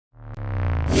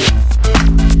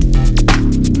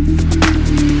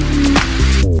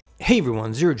Hey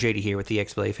everyone, ZeroJD here with the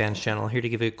XBLA Fans channel, here to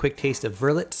give you a quick taste of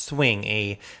Verlet Swing,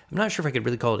 I'm not sure if I could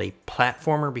really call it a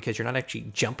platformer because you're not actually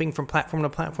jumping from platform to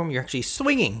platform, you're actually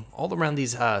swinging all around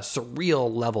these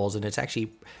surreal levels, and it's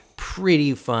actually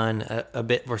pretty fun, a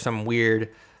bit for some weird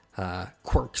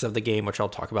quirks of the game, which I'll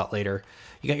talk about later.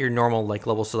 You got your normal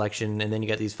level selection, and then you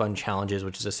got these fun challenges,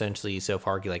 which is essentially so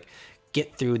far you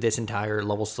get through this entire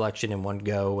level selection in one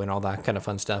go and all that kind of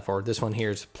fun stuff. Or this one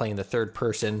here is playing the third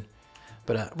person.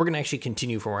 But we're going to actually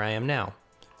continue from where I am now.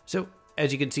 So,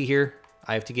 as you can see here,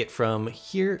 I have to get from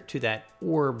here to that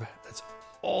orb that's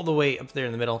all the way up there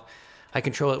in the middle. I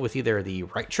control it with either the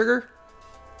right trigger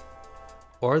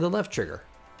or the left trigger.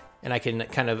 And I can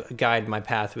kind of guide my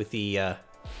path with the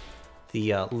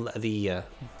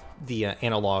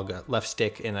analog left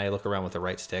stick, and I look around with the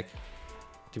right stick.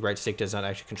 The right stick does not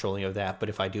actually control any of that, but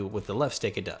if I do it with the left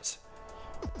stick, it does.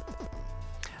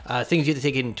 Things you have to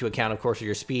take into account, of course, are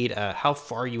your speed, how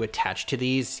far you attach to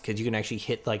these, because you can actually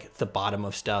hit the bottom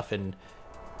of stuff and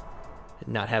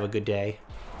not have a good day.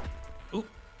 Oop,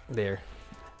 there.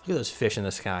 Look at those fish in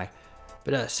the sky.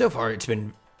 But so far, it's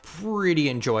been pretty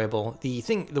enjoyable. The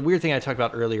weird thing I talked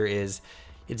about earlier is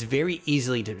it's very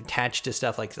easily to attach to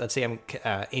stuff. Like, let's say I'm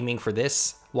aiming for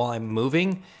this while I'm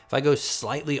moving. If I go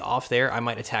slightly off there, I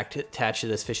might attach to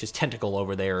this fish's tentacle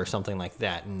over there or something like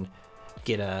that and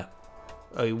get a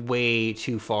way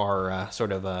too far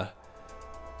sort of a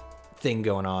thing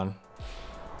going on.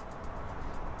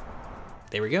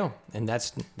 There we go, and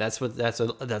that's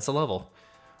a level.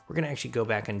 We're gonna actually go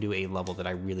back and do a level that I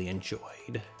really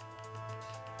enjoyed.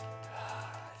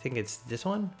 I think it's this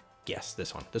one. Yes,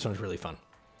 this one. This one's really fun.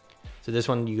 So this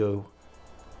one you go,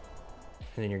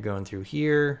 and then you're going through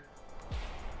here.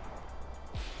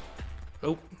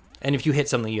 Oh, and if you hit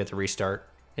something, you have to restart,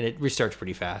 and it restarts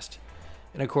pretty fast.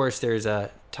 And of course, there's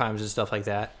times and stuff like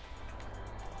that.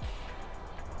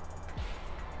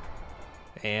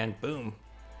 And boom.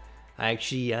 I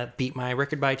actually beat my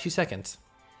record by 2 seconds.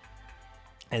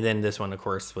 And then this one, of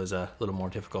course, was a little more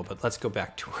difficult. But let's go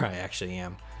back to where I actually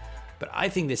am. But I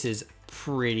think this is a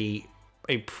pretty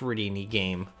neat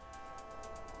game.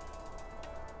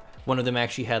 One of them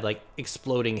actually had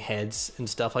exploding heads and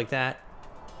stuff like that.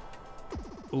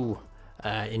 Ooh.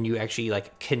 And you actually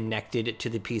connected it to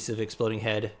the piece of exploding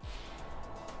head.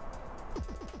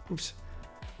 Oops.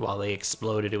 While they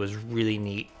exploded, it was really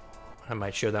neat. I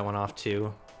might show that one off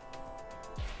too.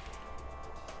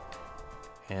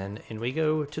 And in we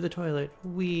go to the toilet.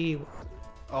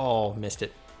 Oh, missed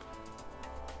it.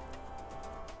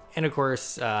 And of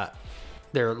course, there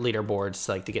are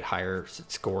leaderboards to get higher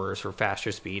scores for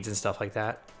faster speeds and stuff like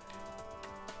that.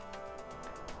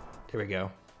 There we go.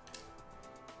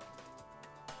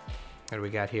 What do we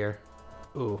got here?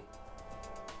 Ooh.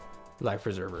 Life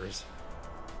preservers.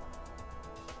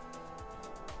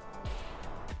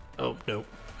 Oh, nope.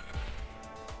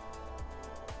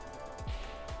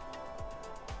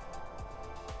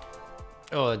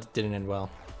 Oh, it didn't end well.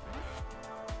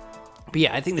 But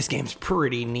yeah, I think this game's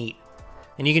pretty neat.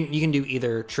 And you can do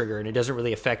either trigger, and it doesn't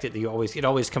really affect it. It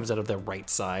always comes out of the right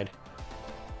side.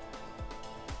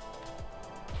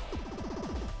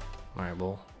 Alright,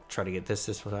 we'll try to get this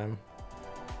time.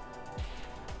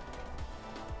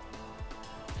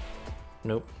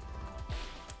 Nope.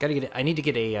 Gotta get it. I need to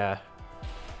get a,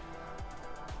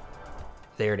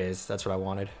 there it is. That's what I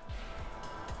wanted.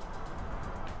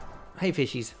 Hey,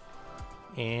 fishies.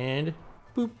 And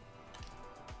boop.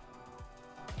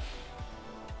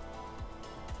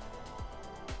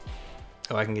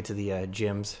 Oh, I can get to the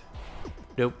gyms.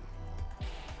 Nope.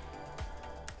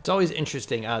 It's always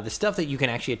interesting. The stuff that you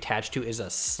can actually attach to is a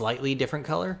slightly different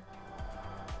color.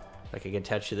 Like I can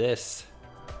attach to this.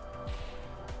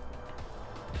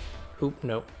 Oop,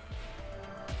 nope.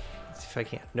 Let's see if I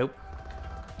can. Nope.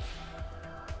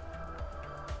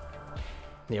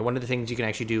 Yeah, one of the things you can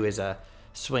actually do is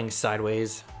swing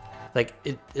sideways.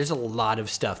 There's a lot of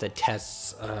stuff that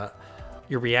tests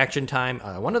your reaction time.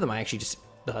 One of them I actually just,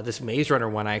 this Maze Runner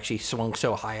one, I actually swung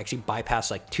so high, I actually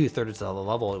bypassed 2/3 of the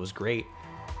level. It was great.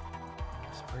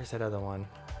 So where's that other one?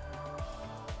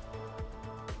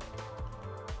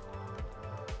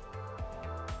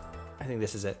 I think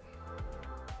this is it.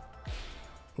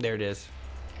 There it is.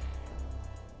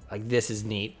 This is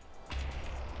neat.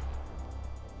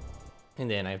 And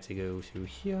then I have to go through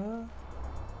here.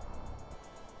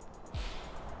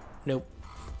 Nope.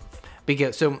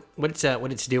 Because so what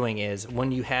it's doing is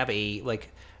when you have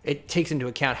it takes into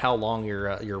account how long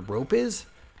your rope is.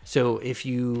 So if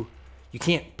you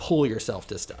can't pull yourself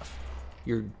to stuff.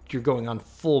 You're going on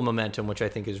full momentum, which I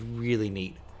think is really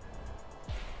neat.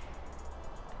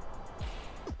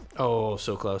 Oh,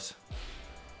 so close.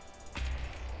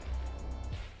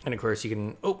 And of course you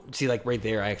can, oh, see like right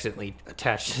there, I accidentally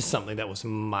attached to something that was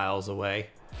miles away.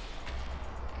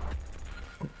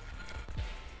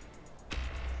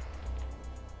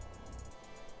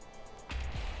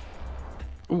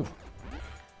 Ooh.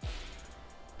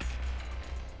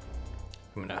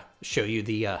 I'm gonna show you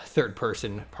the third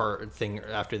person part thing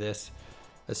after this,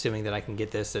 assuming that I can get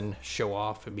this and show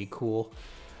off and be cool.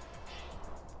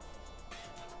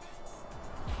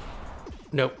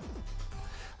 Nope.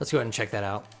 Let's go ahead and check that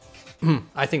out.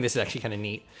 I think this is actually kind of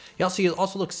neat. He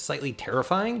also looks slightly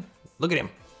terrifying. Look at him.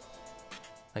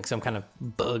 Like some kind of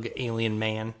bug alien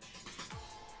man.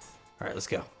 All right, let's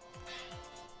go.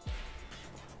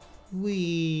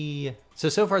 Whee.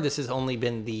 So far this has only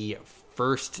been the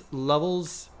first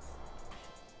levels.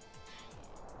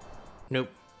 Nope.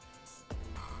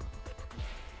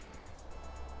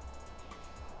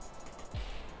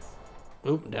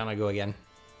 Oop, down I go again.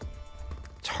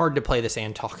 It's hard to play this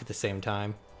and talk at the same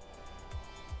time.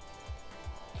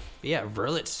 But yeah,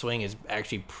 Verlet Swing is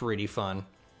actually pretty fun.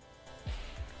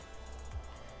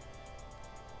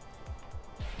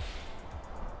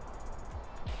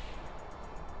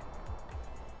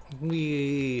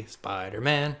 Wee,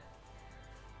 Spider-Man.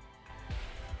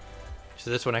 So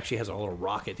this one actually has a little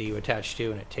rocket that you attach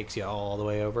to, and it takes you all the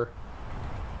way over.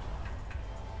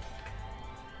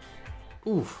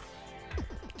 Oof.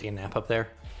 Take a nap up there.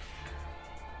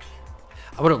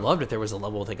 I would have loved if there was a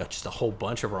level that got just a whole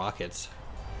bunch of rockets.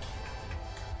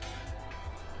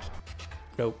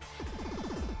 Nope.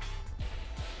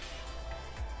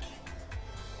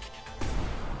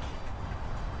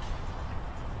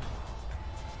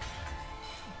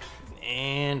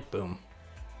 And boom.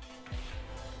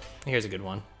 Here's a good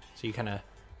one. So you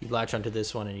you latch onto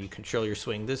this one and you control your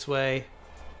swing this way,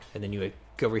 and then you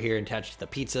go over here and attach to the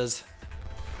pizzas.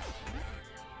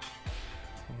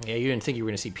 Yeah, you didn't think you were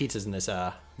gonna see pizzas in this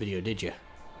video, did you?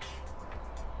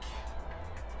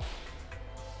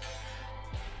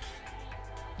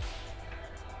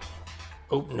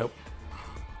 Oh, nope.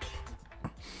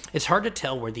 It's hard to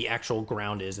tell where the actual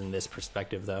ground is in this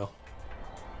perspective, though.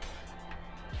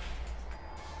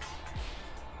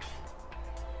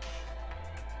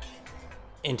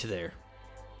 Into there.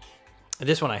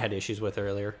 This one I had issues with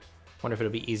earlier. Wonder if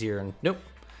it'll be easier, and nope.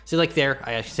 See, like there,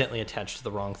 I accidentally attached to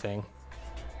the wrong thing.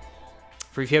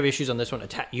 For if you have issues on this one,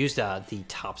 use the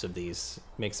tops of these.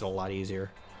 Makes it a lot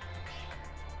easier.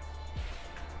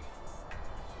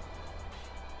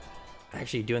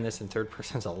 Actually, doing this in third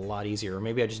person is a lot easier. Or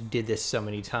maybe I just did this so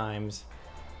many times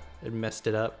it messed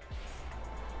it up.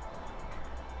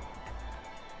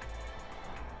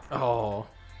 Oh.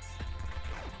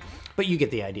 But you get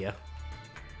the idea.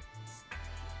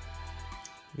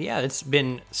 Yeah,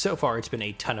 so far it's been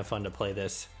a ton of fun to play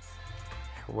this.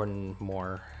 One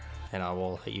more, and I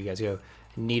will let you guys go.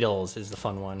 Needles is the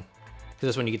fun one. Because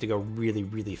this one you get to go really,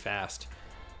 really fast.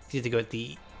 You get to go at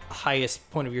the highest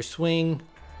point of your swing.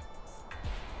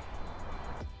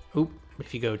 Oop,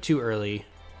 if you go too early,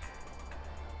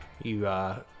 you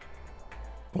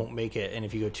won't make it. And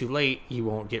if you go too late, you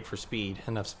won't get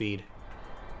enough speed.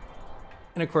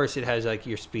 And of course it has like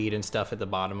your speed and stuff at the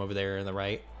bottom over there on the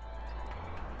right.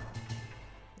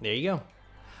 There you go.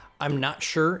 I'm not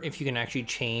sure if you can actually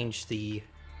change the...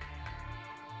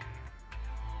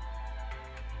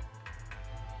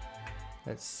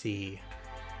 Let's see.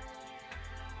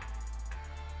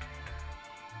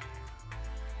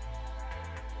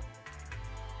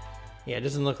 Yeah, it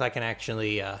doesn't look like I can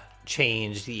actually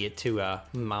change it to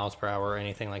miles per hour or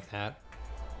anything like that.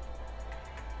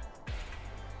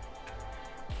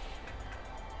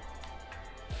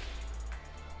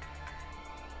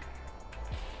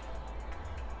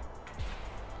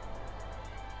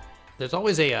 There's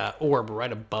always a orb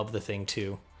right above the thing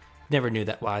too. Never knew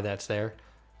why that's there.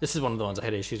 This is one of the ones I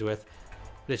had issues with.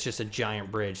 But it's just a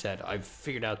giant bridge that I've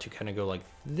figured out to kind of go like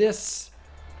this.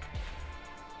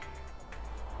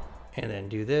 And then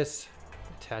do this.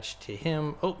 Attach to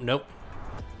him. Oh, nope.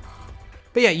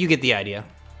 But yeah, you get the idea.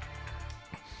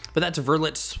 But that's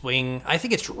Verlet Swing. I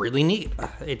think it's really neat.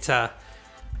 It's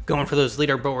going for those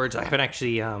leaderboards. I haven't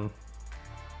actually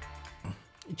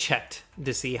checked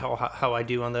to see how I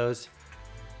do on those.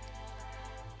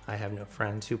 I have no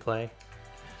friends who play.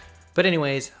 But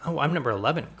anyways, oh, I'm number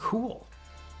 11. Cool.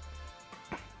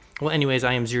 Well, anyways,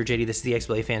 I am ZeroJD. This is the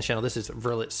XBLA Fans channel. This is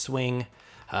Verlet Swing.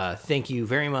 Thank you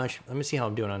very much. Let me see how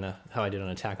I'm doing on how I did on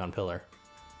Attack on Pillar.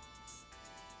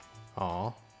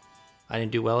 Aw, I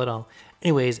didn't do well at all.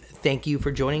 Anyways, thank you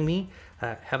for joining me.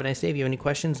 Have a nice day. If you have any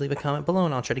questions, leave a comment below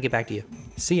and I'll try to get back to you.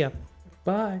 See ya.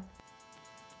 Bye.